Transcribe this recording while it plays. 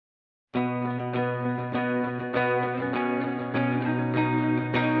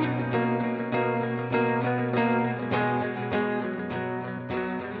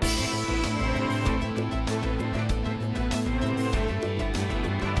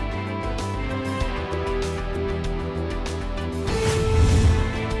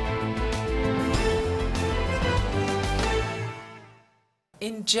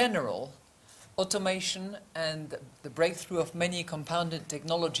in general, automation and the breakthrough of many compounded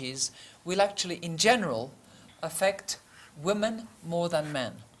technologies will actually, in general, affect women more than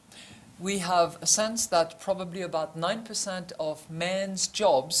men. We have a sense that probably about 9% of men's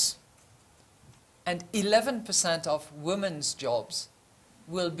jobs and 11% of women's jobs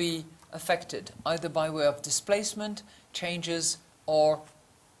will be affected, either by way of displacement, changes, or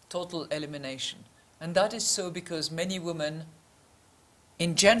total elimination. And that is so because many women,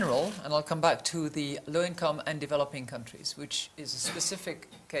 in general, and I'll come back to the low-income and developing countries, which is a specific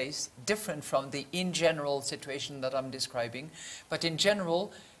case, different from the in general situation that I'm describing, but in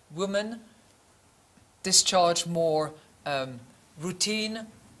general, women discharge more routine,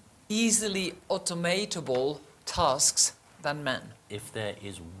 easily automatable tasks than men. If there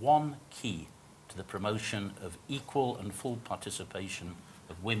is one key to the promotion of equal and full participation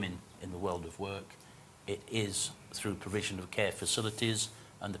of women in the world of work, it is through provision of care facilities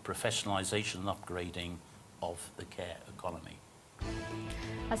and the professionalisation and upgrading of the care economy.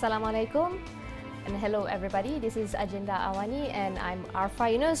 Assalamualaikum and hello everybody. This is Agenda AWANI and I'm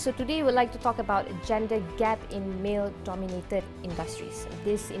Arfa Yunus. So today we'd like to talk about gender gap in male-dominated industries.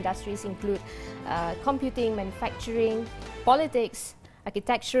 These industries include computing, manufacturing, politics,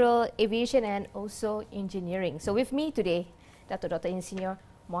 architectural, aviation and also engineering. So with me today, Dr. Insinyur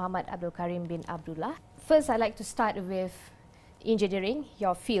Muhammad Abdul Karim bin Abdullah. First, I'd like to start with engineering,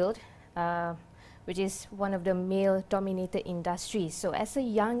 your field, which is one of the male-dominated industries. So as a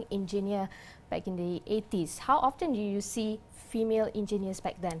young engineer back in the 80s, how often do you see female engineers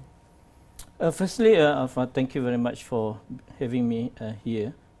back then? Firstly, Alpha, thank you very much for having me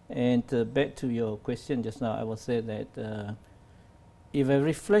here. And back to your question just now, I will say that if I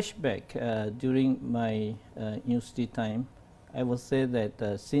refresh back during my university time, I will say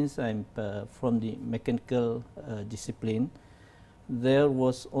that since I'm from the mechanical discipline, there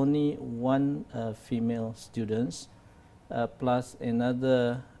was only one female student plus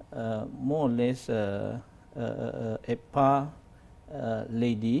another more or less a par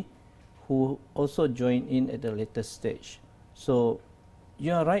lady who also joined in at the later stage. So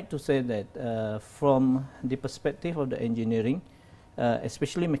you are right to say that from the perspective of the engineering,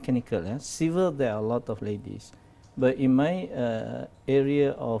 especially mechanical, civil, there are a lot of ladies. But in my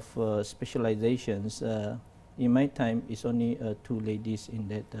area of specializations, in my time, it's only two ladies in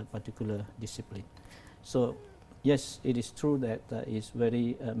that particular discipline. So, yes, it is true that it's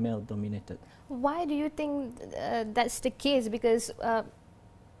very male-dominated. Why do you think that's the case? Because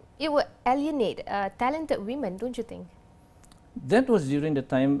it would alienate talented women, don't you think? That was during the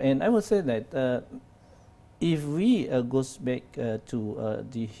time, and I would say that if we goes back to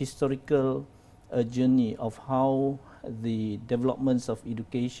the historical journey of how the developments of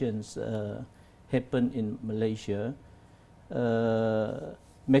educations happen in Malaysia,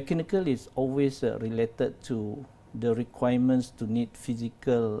 mechanical is always related to the requirements to need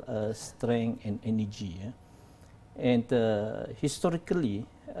physical strength and energy. And historically,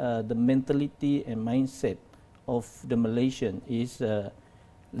 the mentality and mindset of the Malaysian is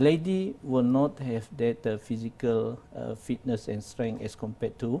lady will not have that physical fitness and strength as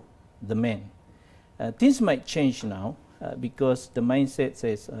compared to the men. Things might change now because the mindset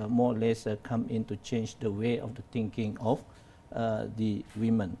has more or less come in to change the way of the thinking of the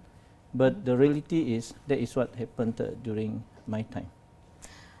women. But the reality is that is what happened during my time.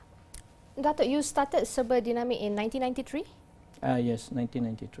 Dato', you started Serba Dynamic in 1993? Yes,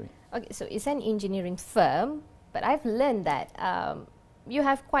 1993. Okay, so it's an engineering firm, but I've learned that you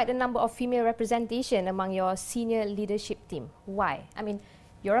have quite a number of female representation among your senior leadership team. Why? I mean,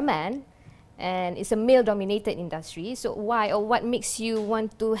 you're a man, and it's a male-dominated industry. So why, or what makes you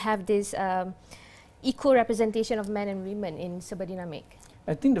want to have this equal representation of men and women in Serba Dynamic?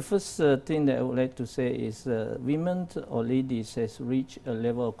 I think the first thing that I would like to say is women or ladies has reached a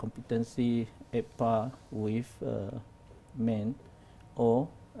level of competency at par with men, or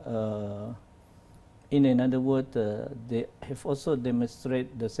in another word, they have also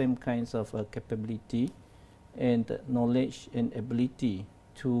demonstrated the same kinds of capability and knowledge and ability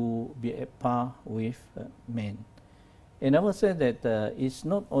to be at par with men. And I would say that it's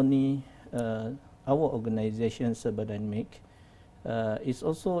not only our organization, Serba Dynamic, it's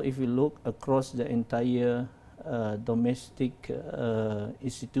also, if you look across the entire domestic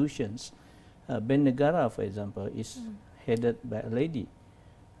institutions, Ben Negara, for example, is headed by a lady.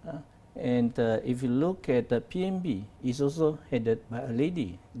 And if you look at the PMB, it's also headed by a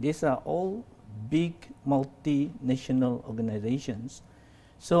lady. These are all big multinational organizations.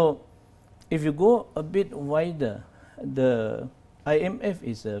 So, if you go a bit wider, the IMF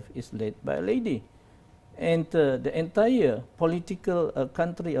itself is led by a lady, And the entire political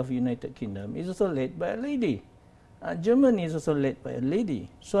country of United Kingdom is also led by a lady. Germany is also led by a lady.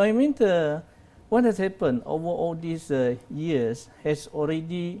 So I mean, what has happened over all these years has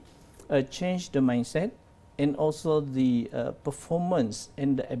already changed the mindset and also the performance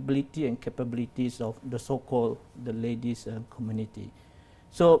and the ability and capabilities of the so-called the ladies community.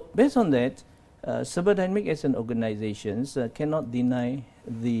 So based on that, Cyberdynamic as an organization cannot deny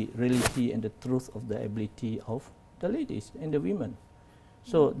the reality and the truth of the ability of the ladies and the women.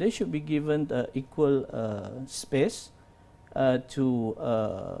 So they should be given equal space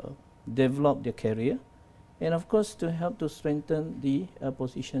to develop their career, and of course to help to strengthen the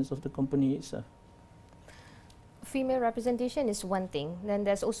positions of the company itself. Female representation is one thing. Then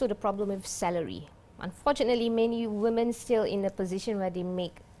there's also the problem with salary. Unfortunately, many women still in a position where they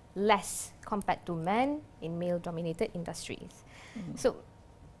make less compared to men in male-dominated industries. So,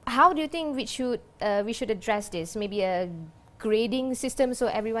 how do you think we should address this? Maybe a grading system so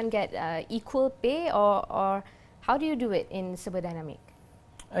everyone get equal pay, or how do you do it in Cyberdynamic?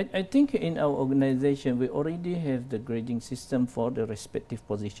 I think in our organization we already have the grading system for the respective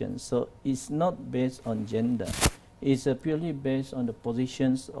positions. So it's not based on gender. It's purely based on the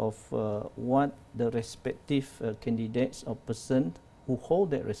positions of what the respective candidates or person who hold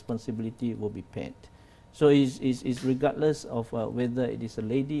that responsibility will be paid. So it's regardless of whether it is a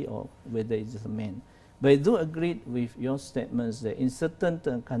lady or whether it is a man. But I do agree with your statements that in certain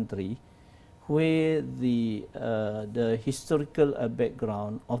countries where the historical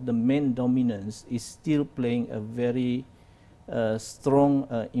background of the man dominance is still playing a very strong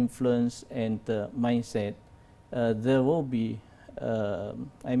influence and mindset, there will be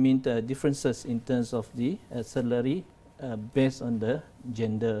differences in terms of the salary based on the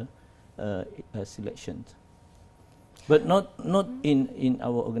gender selection. But not in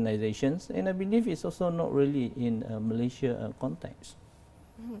our organizations, and I believe it's also not really in Malaysia context.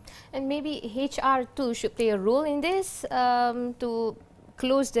 And maybe HR too should play a role in this to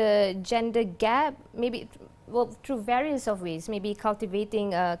close the gender gap, maybe through various of ways, maybe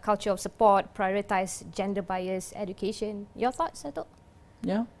cultivating a culture of support, prioritize gender bias education. Your thoughts, Dato'?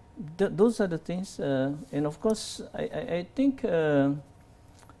 Yeah, those are the things, and of course I think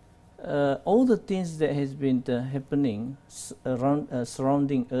all the things that has been happening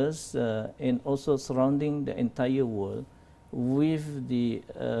surrounding us and also surrounding the entire world with the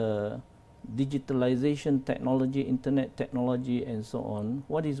digitalization technology, internet technology and so on,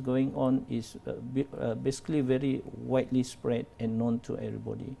 what is going on is basically very widely spread and known to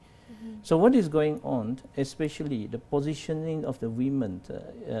everybody. So what is going on, especially the positioning of the women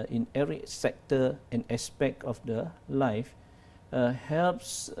in every sector and aspect of the life,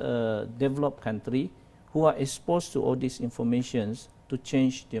 helps developed country who are exposed to all these informations to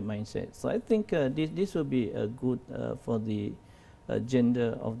change their mindset. So I think this will be good for the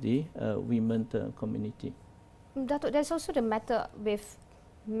gender of the women community. Dato', there's also the matter with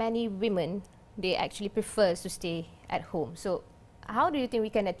many women, they actually prefer to stay at home. So how do you think we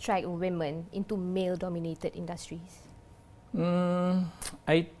can attract women into male-dominated industries?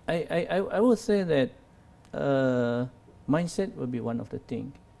 I would say that mindset will be one of the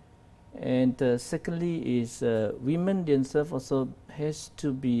things. And secondly is women themselves also has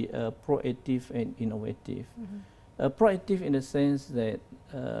to be proactive and innovative. Proactive in the sense that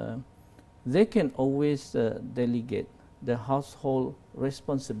they can always delegate the household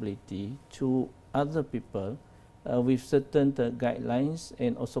responsibility to other people with certain guidelines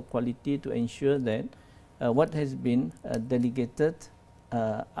and also quality to ensure that what has been delegated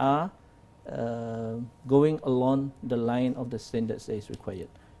are going along the line of the standards that is required.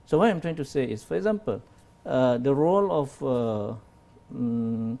 So what I'm trying to say is, for example, the role of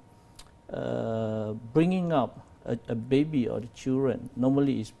bringing up a baby or the children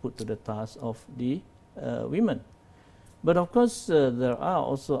normally is put to the task of the women. But of course, there are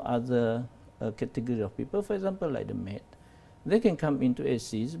also other categories of people, for example, like the maid. They can come into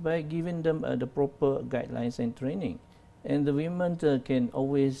assist by giving them the proper guidelines and training. And the women can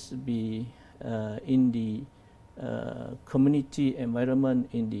always be in the community environment,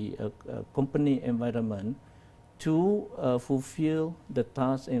 in the company environment, to fulfill the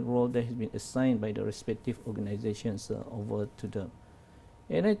task and role that has been assigned by the respective organizations over to them.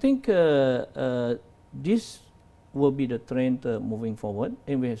 And I think this will be the trend moving forward,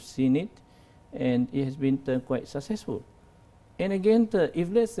 and we have seen it, and it has been quite successful. And again, if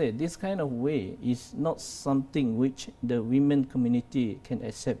let's say this kind of way is not something which the women community can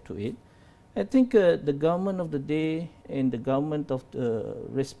accept to it, I think the government of the day and the government of the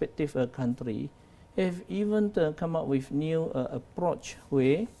respective country have even come up with new approach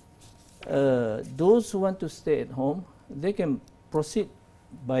where those who want to stay at home, they can proceed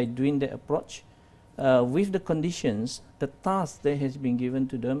by doing the approach with the conditions. The task that has been given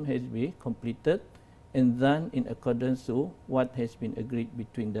to them has been completed and done in accordance to what has been agreed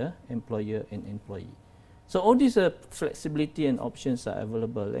between the employer and employee. So all these flexibility and options are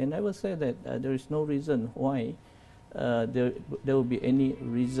available, and I will say that there is no reason why there will be any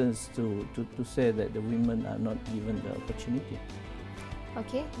reasons to say that the women are not given the opportunity.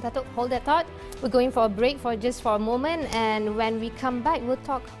 Okay, Datuk, hold that thought. We're going for a break for just a moment, and when we come back, we'll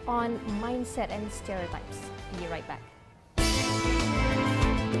talk on mindset and stereotypes. Be right back.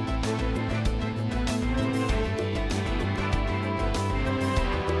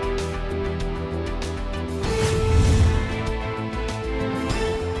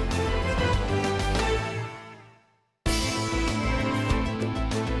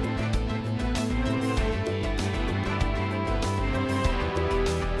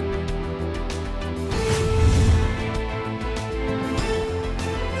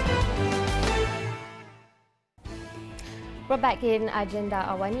 We're back in Agenda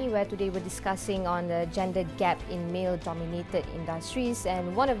Awani, where today we're discussing on the gender gap in male-dominated industries,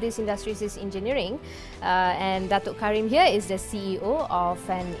 and one of these industries is engineering. And Datuk Karim here is the CEO of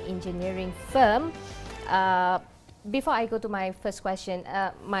an engineering firm. Before I go to my first question,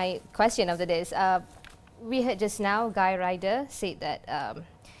 my question of the day is, we heard just now Guy Ryder said that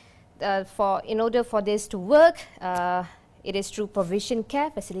in order for this to work, it is through provision care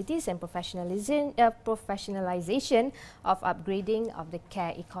facilities and professionalization of upgrading of the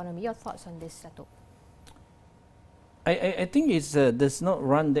care economy. Your thoughts on this, Datuk? I think it does not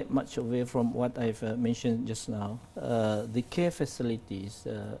run that much away from what I've mentioned just now. The care facilities,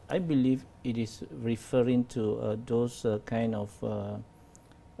 I believe it is referring to those kind of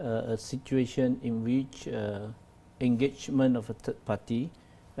a situation in which engagement of a third party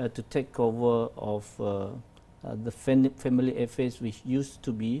to take over of the family affairs, which used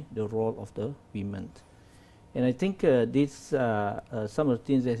to be the role of the women. And I think these some of the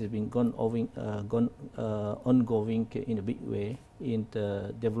things that has been ongoing in a big way in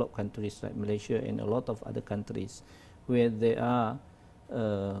the developed countries like Malaysia and a lot of other countries, where there are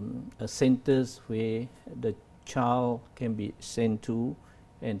centers where the child can be sent to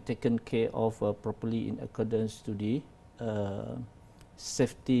and taken care of properly in accordance to the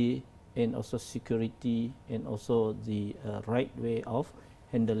safety and also security and also the right way of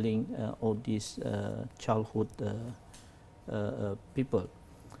handling all these childhood people.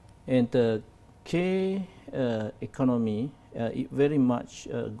 And care economy, it very much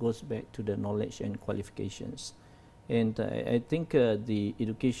goes back to the knowledge and qualifications. And I think the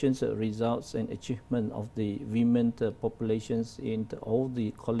education results and achievement of the women populations in all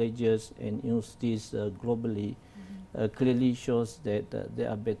the colleges and universities globally clearly shows that they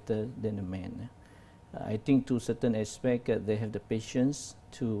are better than the men. I think to a certain aspect they have the patience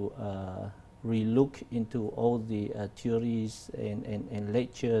to relook into all the theories and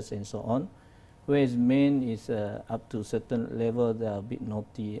lectures and so on, whereas men is up to a certain level they are a bit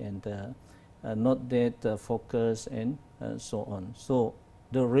naughty and not that focused and so on. So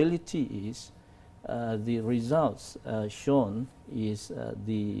the reality is the results shown is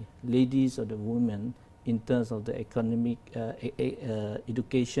the ladies or the women in terms of the economic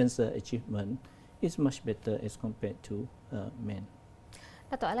education's achievement is much better as compared to men.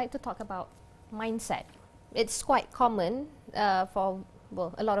 Dato', I like to talk about mindset. It's quite common for,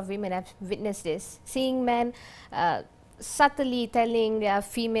 well, a lot of women have witnessed this, seeing men subtly telling their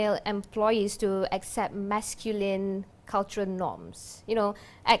female employees to accept masculine cultural norms. You know,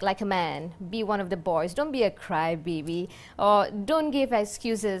 act like a man, be one of the boys, don't be a crybaby, or don't give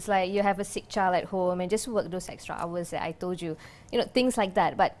excuses like you have a sick child at home and just work those extra hours that I told you. You know, things like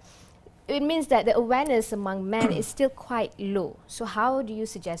that. But it means that the awareness among men is still quite low. So how do you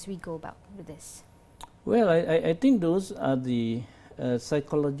suggest we go about with this? Well, I think those are the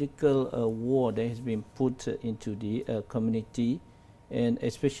psychological war that has been put into the community, and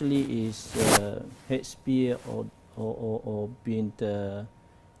especially is head spear or being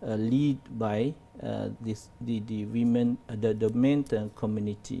lead by the women, the men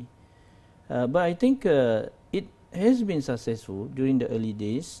community. But I think it has been successful during the early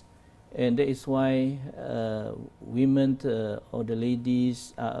days, and that is why women or the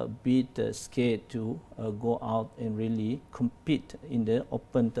ladies are a bit scared to go out and really compete in the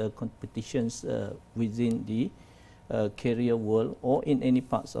open competitions within the career world or in any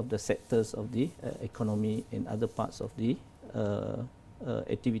parts of the sectors of the economy and other parts of the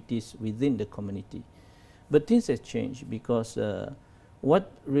activities within the community. But things have changed because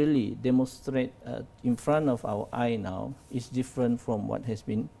what really demonstrate in front of our eye now is different from what has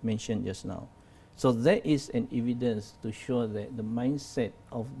been mentioned just now. So there is an evidence to show that the mindset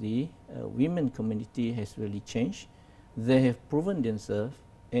of the women community has really changed. They have proven themselves,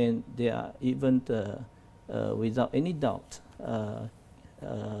 and they are even without any doubt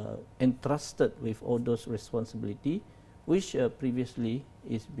entrusted with all those responsibility which previously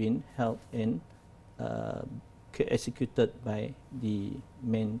is being held and executed by the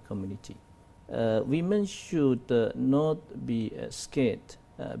men community. Women should not be scared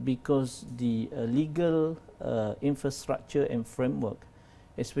because the legal infrastructure and framework,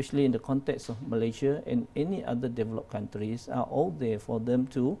 especially in the context of Malaysia and any other developed countries, are all there for them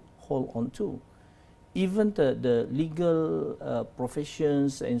to hold on to. Even the legal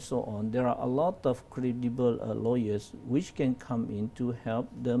professions and so on, there are a lot of credible lawyers which can come in to help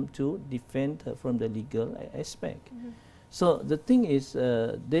them to defend from the legal aspect. So the thing is,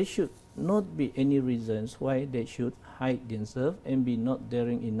 there should not be any reasons why they should hide themselves and be not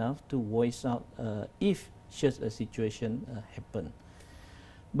daring enough to voice out if such a situation happen.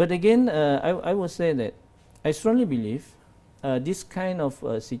 But again, I will say that I strongly believe this kind of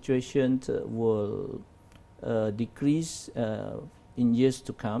situation will decrease in years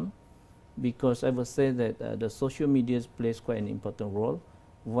to come, because I will say that the social media plays quite an important role.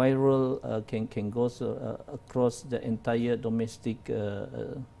 Viral can go across the entire domestic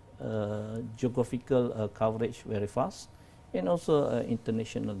geographical coverage very fast, and also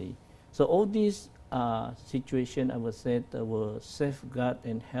internationally. So all these situations, I would say, will safeguard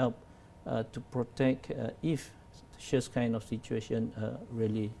and help to protect if such kind of situation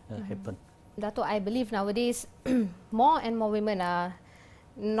really happen. Dato', I believe nowadays more and more women are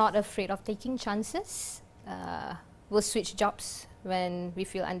not afraid of taking chances. We'll switch jobs when we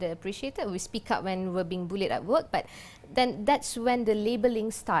feel underappreciated. We speak up when we're being bullied at work, but then that's when the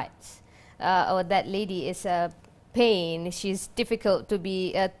labeling starts. Or that lady is a pain, she's difficult to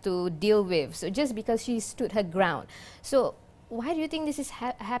be to deal with. So just because she stood her ground. So why do you think this is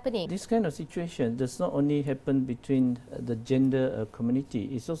happening? This kind of situation does not only happen between the gender community.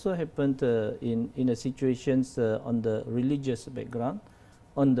 It's also happened in a situations on the religious background,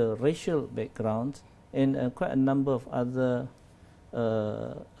 on the racial background, and quite a number of other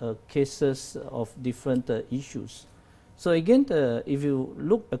cases of different issues. So again, if you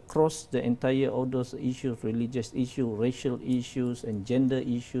look across the entire all those issues, religious issues, racial issues, and gender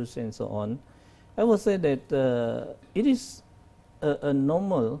issues, and so on, I would say that it is a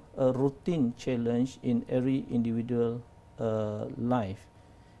normal, routine challenge in every individual life,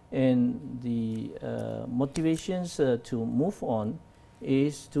 and the motivations to move on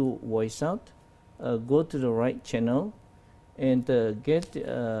is to voice out, go to the right channel, and get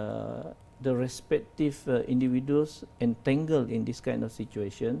the respective individuals entangled in this kind of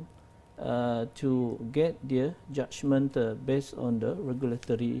situation to get their judgment based on the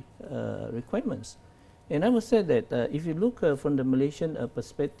regulatory requirements. And I would say that if you look from the Malaysian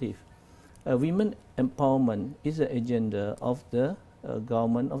perspective, women empowerment is the agenda of the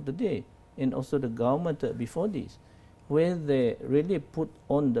government of the day, and also the government before this, where they really put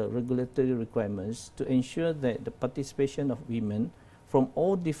on the regulatory requirements to ensure that the participation of women from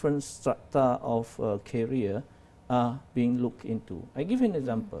all different strata of career are being looked into. I give you an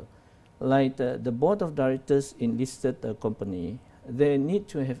example. Like the board of directors in listed company, they need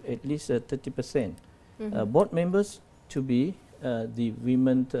to have at least 30% board members to be the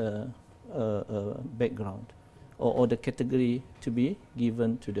women background, or the category to be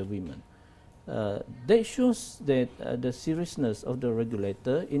given to the women. That shows that the seriousness of the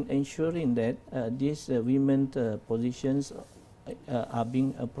regulator in ensuring that these women positions are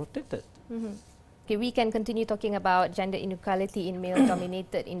being protected. Okay, we can continue talking about gender inequality in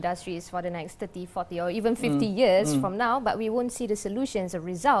male-dominated industries for the next 30, 40 or even 50 years from now, but we won't see the solutions or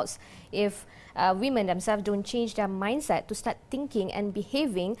results if women themselves don't change their mindset to start thinking and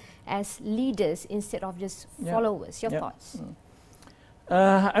behaving as leaders instead of just followers. Your thoughts?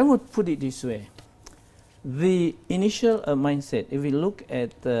 I would put it this way. The initial mindset, if we look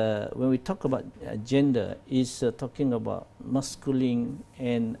at when we talk about gender, is talking about masculine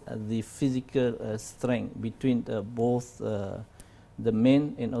and the physical strength between both the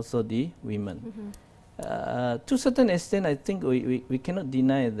men and also the women. To a certain extent, I think we cannot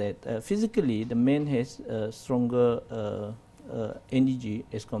deny that physically the man has stronger energy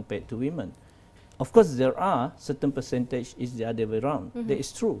as compared to women. Of course, there are certain percentage is the other way around. That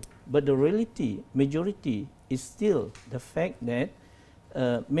is true. But the reality, majority, is still the fact that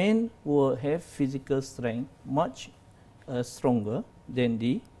men will have physical strength much stronger than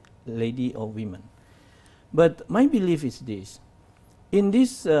the lady or women. But my belief is this. In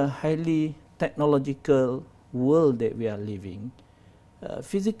this highly technological world that we are living,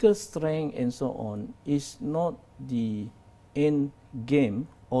 physical strength and so on is not the end game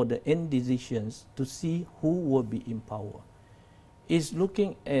or the end decisions to see who will be in power. It's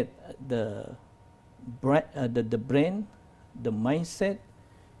looking at the brain, the mindset,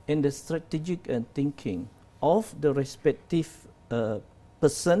 and the strategic thinking of the respective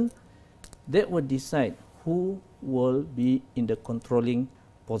person that will decide who will be in the controlling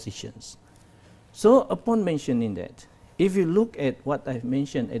positions. So upon mentioning that, if you look at what I've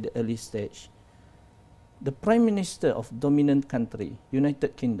mentioned at the early stage, the Prime Minister of dominant country,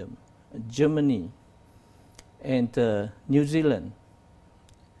 United Kingdom, Germany, and New Zealand,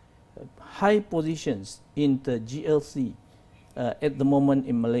 high positions in the GLC at the moment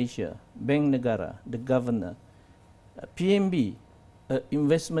in Malaysia, Bank Negara, the governor, PMB,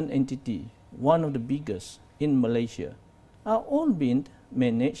 investment entity, one of the biggest in Malaysia, are all being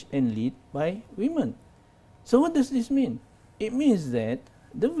managed and led by women. So what does this mean? It means that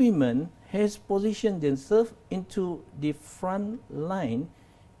the women has positioned themselves into the front line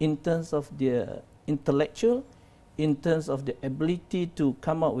in terms of their intellectual, in terms of the ability to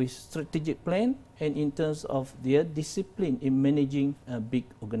come up with strategic plan, and in terms of their discipline in managing a big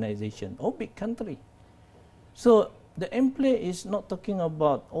organization or big country. So the M-play is not talking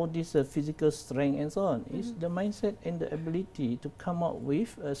about all this physical strength and so on. It's the mindset and the ability to come up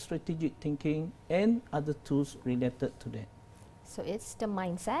with strategic thinking and other tools related to that. So it's the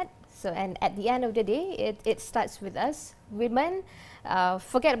mindset. So, and at the end of the day, it starts with us, women.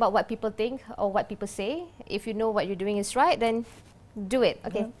 Forget about what people think or what people say. If you know what you're doing is right, then do it.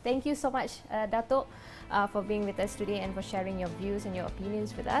 Okay, thank you so much, Dato', for being with us today and for sharing your views and your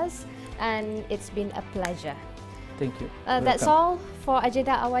opinions with us. And it's been a pleasure. Thank you. That's all for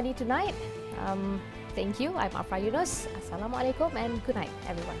Agenda Awani tonight. Thank you. I'm Afra Yunus. Assalamualaikum and good night,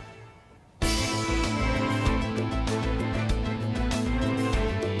 everyone.